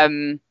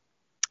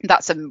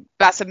 that's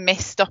a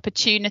missed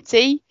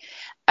opportunity.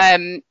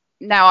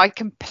 Now, I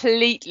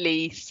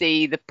completely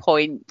see the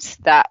point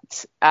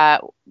that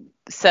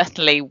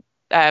certainly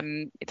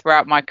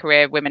throughout my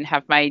career women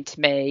have made to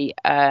me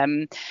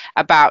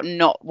about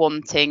not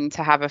wanting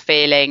to have a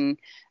feeling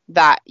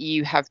that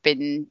you have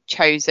been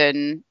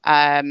chosen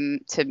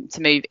to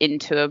move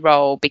into a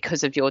role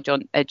because of your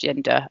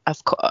gender.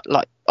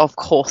 Of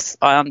course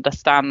I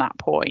understand that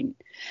point.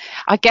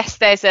 I guess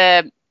there's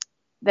a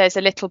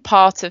little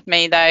part of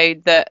me though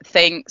that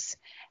thinks,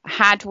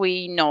 had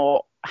we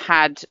not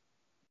had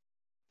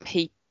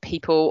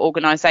people,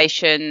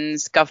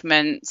 organisations,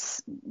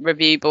 governments,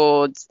 review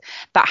boards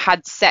that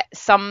had set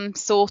some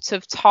sort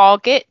of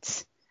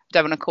target, I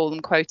don't want to call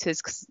them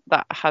quotas because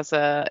that has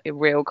a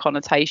real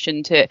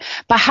connotation to it,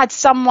 but had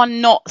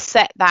someone not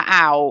set that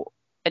out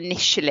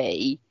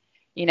initially,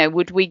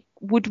 would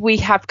we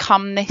have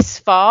come this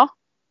far?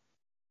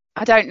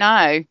 I don't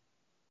know.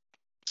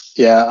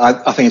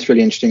 Yeah, I think it's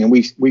really interesting, and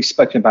we've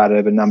spoken about it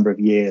over a number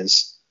of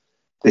years,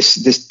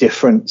 this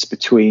difference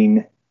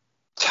between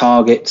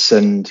targets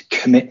and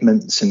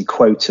commitments and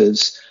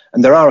quotas.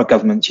 And there are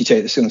governments, you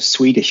take the sort of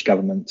Swedish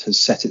government has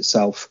set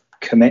itself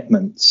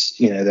commitments.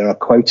 There are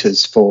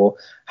quotas for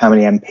how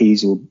many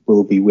MPs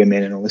will be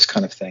women and all this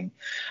kind of thing.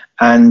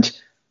 And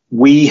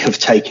we have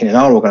taken in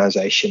our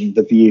organisation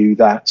the view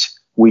that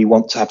we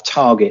want to have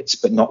targets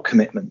but not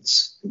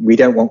commitments. We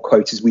don't want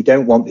quotas. We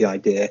don't want the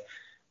idea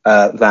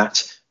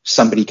that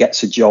somebody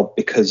gets a job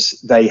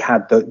because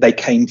they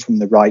came from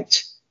the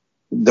right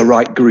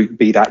group,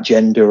 be that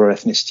gender or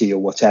ethnicity or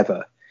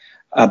whatever,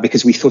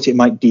 because we thought it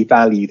might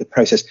devalue the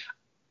process.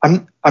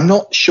 I'm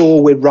not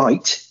sure we're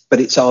right,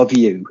 but it's our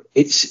view.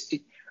 It's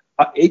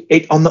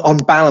on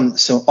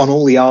balance, on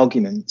all the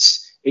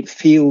arguments, it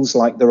feels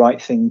like the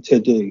right thing to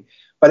do.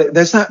 But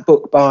there's that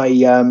book by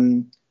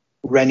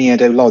Reni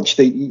Eddo-Lodge,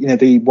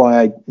 the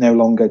Why I No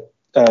Longer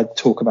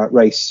talk about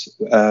race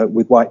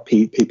with white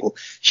people.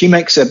 She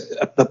makes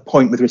a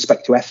point with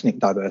respect to ethnic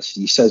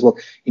diversity. She says, well,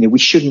 we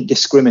shouldn't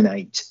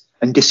discriminate,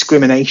 and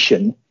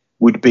discrimination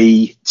would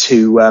be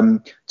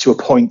to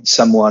appoint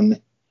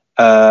someone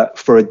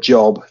for a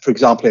job, for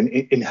example,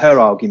 in her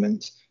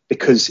argument,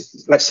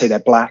 because let's say they're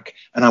black,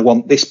 and I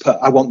want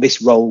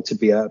this role to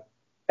be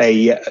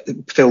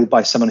filled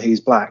by someone who's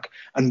black,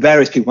 and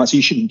various people might say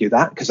you shouldn't do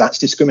that because that's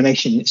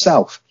discrimination in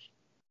itself.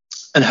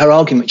 And her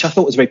argument, which I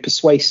thought was very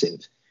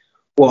persuasive,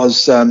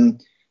 was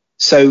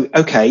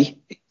okay,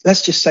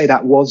 let's just say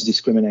that was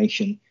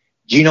discrimination.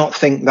 Do you not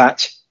think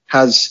that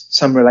has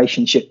some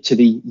relationship to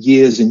the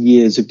years and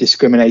years of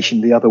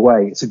discrimination the other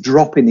way? It's a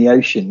drop in the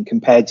ocean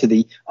compared to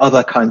the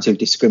other kinds of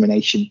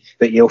discrimination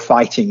that you're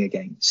fighting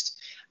against,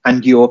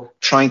 and you're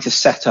trying to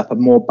set up a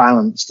more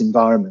balanced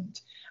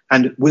environment.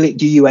 And will it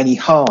do you any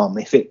harm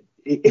if it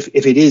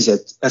is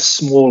a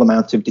small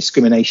amount of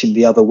discrimination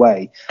the other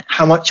way?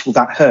 How much will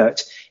that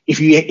hurt? If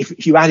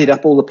you added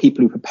up all the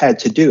people who were prepared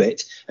to do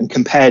it and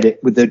compared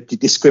it with the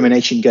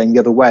discrimination going the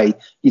other way,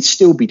 you'd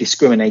still be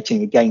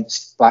discriminating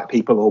against black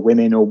people or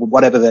women or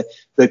whatever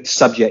the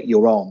subject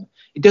you're on.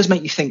 It does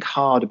make you think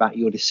hard about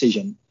your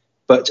decision.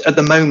 But at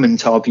the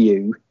moment, our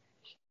view,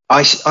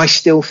 I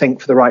still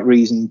think for the right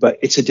reason, but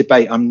it's a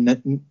debate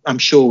I'm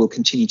sure we'll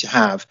continue to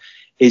have,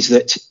 is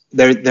that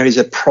there is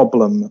a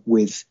problem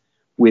with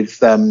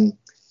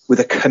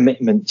a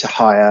commitment to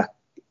hire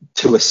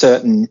to a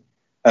certain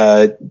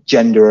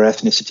gender or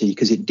ethnicity,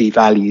 because it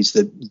devalues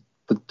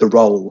the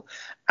role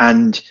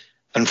and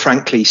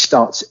frankly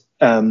starts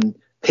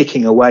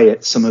picking away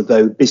at some of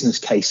the business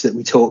case that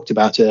we talked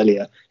about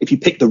earlier. If you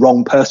pick the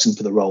wrong person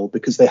for the role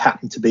because they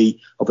happen to be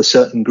of a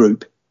certain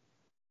group,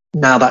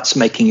 now that's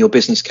making your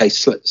business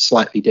case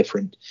slightly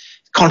different.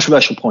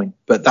 Controversial point,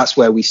 but that's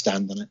where we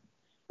stand on it.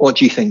 What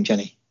do you think,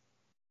 Jenny?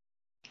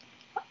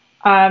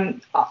 I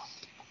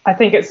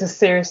think it's a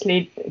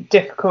seriously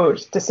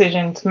difficult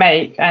decision to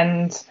make,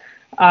 and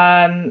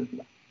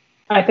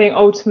I think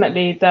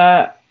ultimately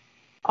the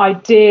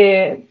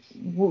idea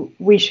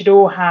we should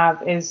all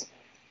have is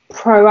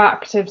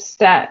proactive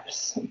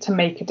steps to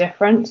make a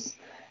difference.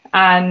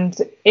 And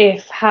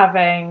if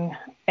having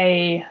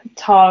a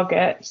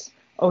target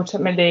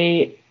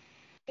ultimately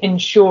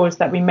ensures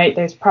that we make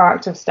those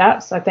proactive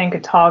steps, I think a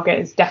target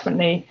is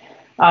definitely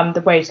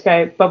the way to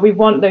go. But we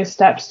want those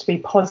steps to be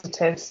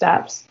positive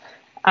steps.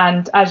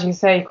 And as you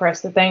say,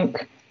 Chris, I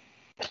think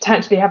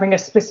potentially having a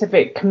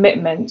specific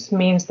commitment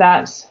means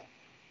that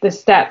the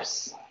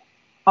steps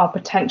are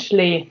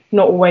potentially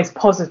not always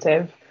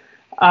positive,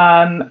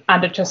 and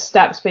are just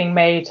steps being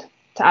made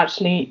to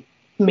actually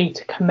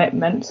meet a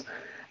commitment.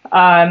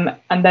 And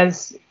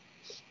there's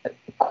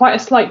quite a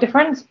slight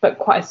difference, but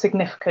quite a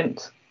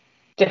significant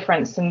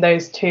difference in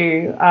those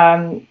two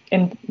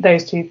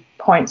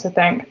points, I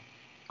think.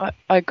 I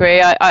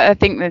agree. I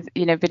think there's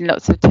been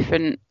lots of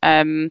different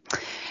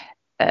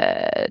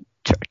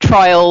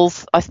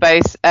trials, I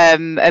suppose,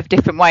 of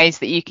different ways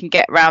that you can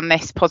get around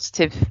this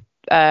positive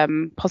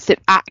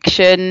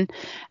action,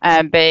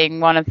 being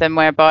one of them,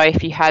 whereby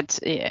if you had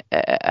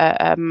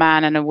a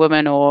man and a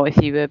woman, or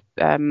if you were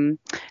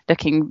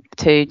looking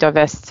to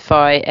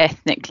diversify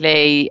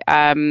ethnically,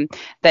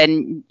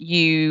 then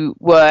you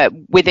were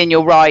within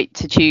your right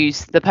to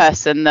choose the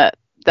person that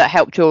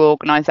helped your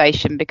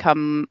organisation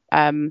become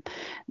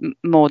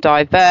more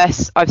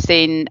diverse. I've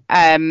seen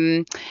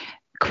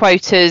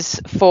quotas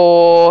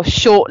for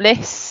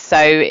shortlists,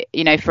 so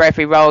for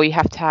every role you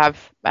have to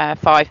have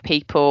 5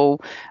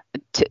 people,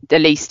 at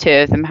least 2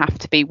 of them have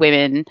to be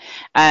women.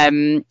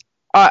 I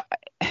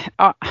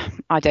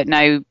don't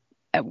know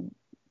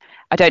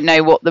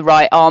what the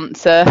right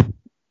answer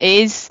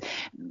is.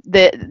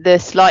 The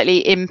slightly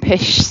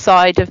impish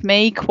side of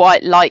me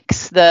quite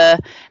likes the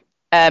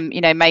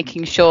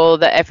making sure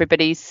that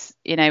everybody's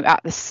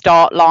at the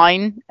start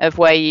line of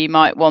where you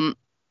might want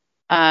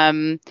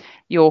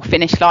your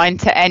finish line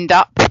to end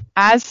up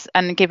as,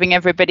 and giving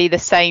everybody the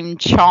same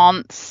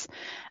chance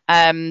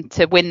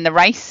to win the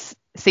race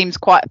seems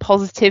quite a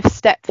positive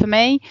step for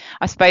me.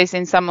 I suppose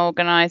in some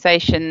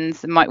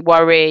organisations might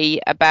worry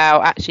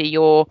about actually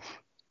your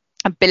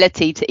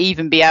ability to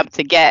even be able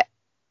to get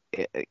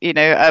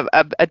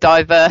a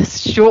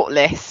diverse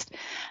shortlist.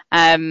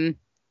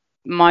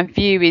 My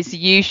view is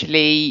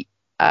usually,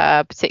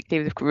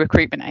 particularly with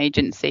recruitment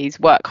agencies,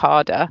 work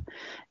harder.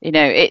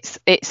 It's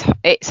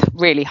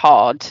really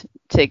hard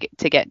to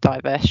get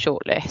diverse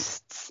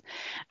shortlists,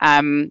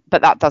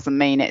 but that doesn't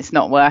mean it's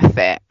not worth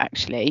it,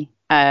 actually.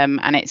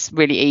 And it's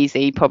really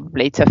easy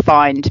probably to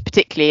find,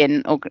 particularly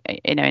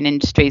in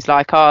industries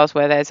like ours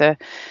where there's a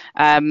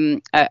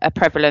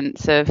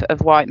prevalence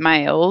of white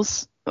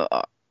males.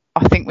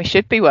 I think we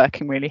should be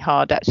working really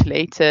hard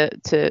actually to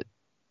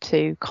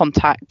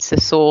contact, to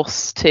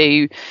source,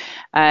 to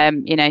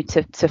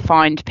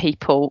find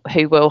people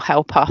who will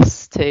help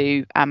us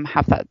to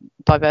have that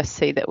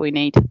diversity that we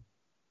need.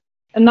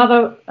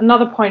 Another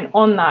point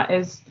on that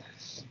is,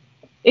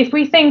 if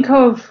we think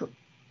of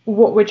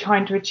what we're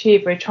trying to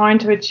achieve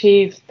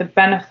the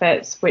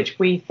benefits which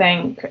we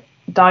think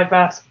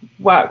diverse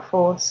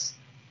workforce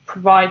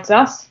provides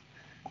us.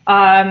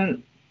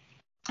 And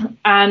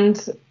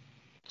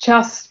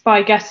just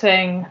by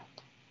getting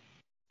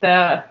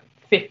the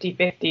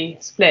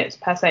 50-50 split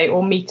per se,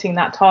 or meeting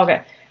that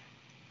target,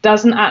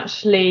 doesn't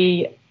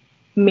actually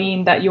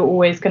mean that you're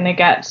always going to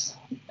get,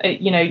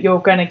 you're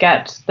going to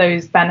get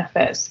those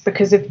benefits.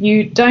 Because if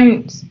you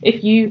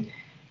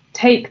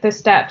take the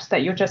steps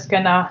that you're just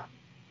going to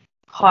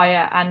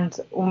hire and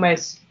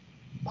almost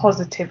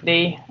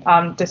positively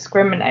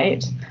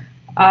discriminate,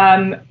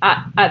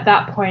 at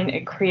that point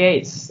it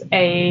creates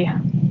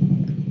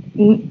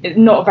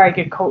not a very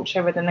good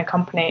culture within the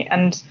company.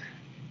 And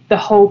the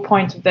whole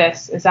point of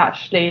this is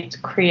actually to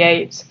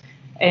create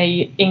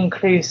a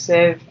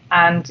inclusive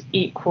and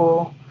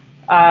equal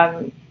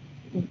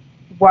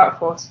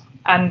workforce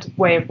and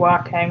way of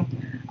working.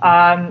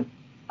 And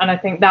I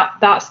think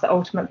that's the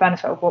ultimate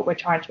benefit of what we're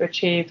trying to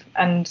achieve.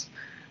 And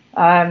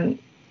I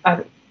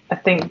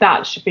think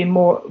that should be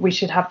more, we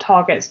should have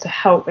targets to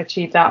help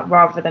achieve that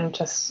rather than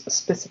just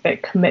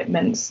specific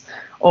commitments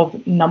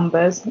of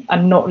numbers,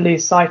 and not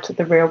lose sight of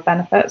the real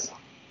benefits.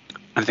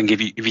 I think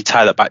if you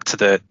tie that back to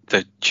the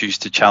choose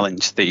to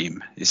challenge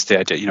theme, is the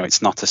idea,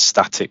 it's not a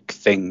static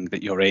thing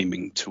that you're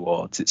aiming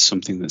towards. It's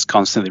something that's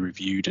constantly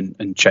reviewed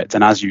and checked.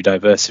 And as you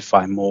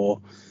diversify,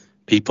 more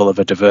people of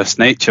a diverse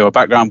nature or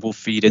background will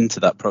feed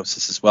into that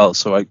process as well.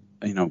 So it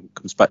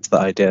comes back to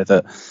that idea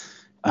that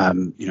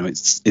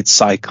it's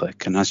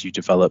cyclic, and as you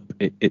develop,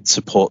 it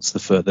supports the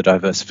further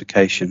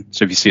diversification.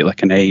 So if you see it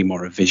like an aim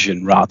or a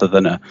vision rather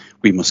than a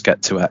we must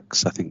get to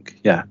X, I think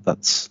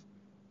that's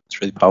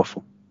really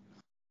powerful.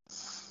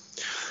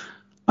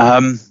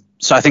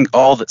 So I think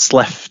all that's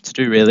left to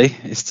do really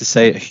is to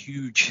say a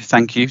huge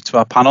thank you to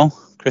our panel,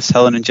 Chris,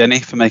 Helen and Jenny,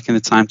 for making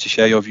the time to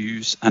share your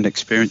views and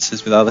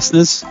experiences with our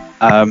listeners.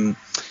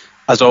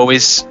 As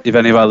always, if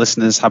any of our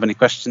listeners have any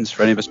questions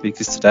for any of our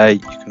speakers today, you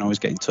can always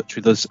get in touch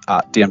with us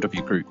at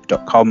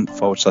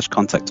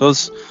dmwgroup.com/contact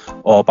us,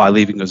 or by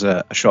leaving us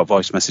a short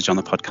voice message on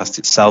the podcast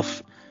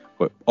itself.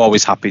 We're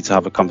always happy to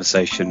have a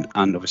conversation,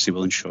 and obviously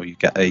we'll ensure you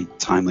get a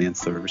timely and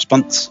thorough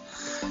response.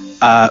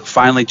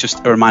 Finally,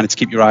 just a reminder to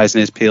keep your eyes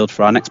and ears peeled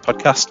for our next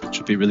podcast, which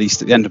will be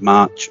released at the end of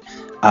March,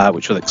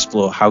 which will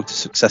explore how to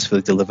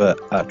successfully deliver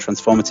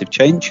transformative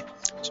change.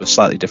 So a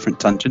slightly different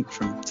tangent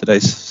from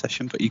today's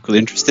session, but equally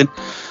interesting.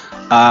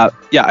 A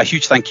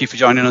huge thank you for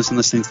joining us and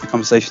listening to the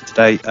conversation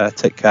today.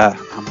 Take care,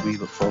 and we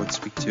look forward to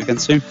speaking to you again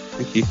soon.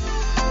 Thank you.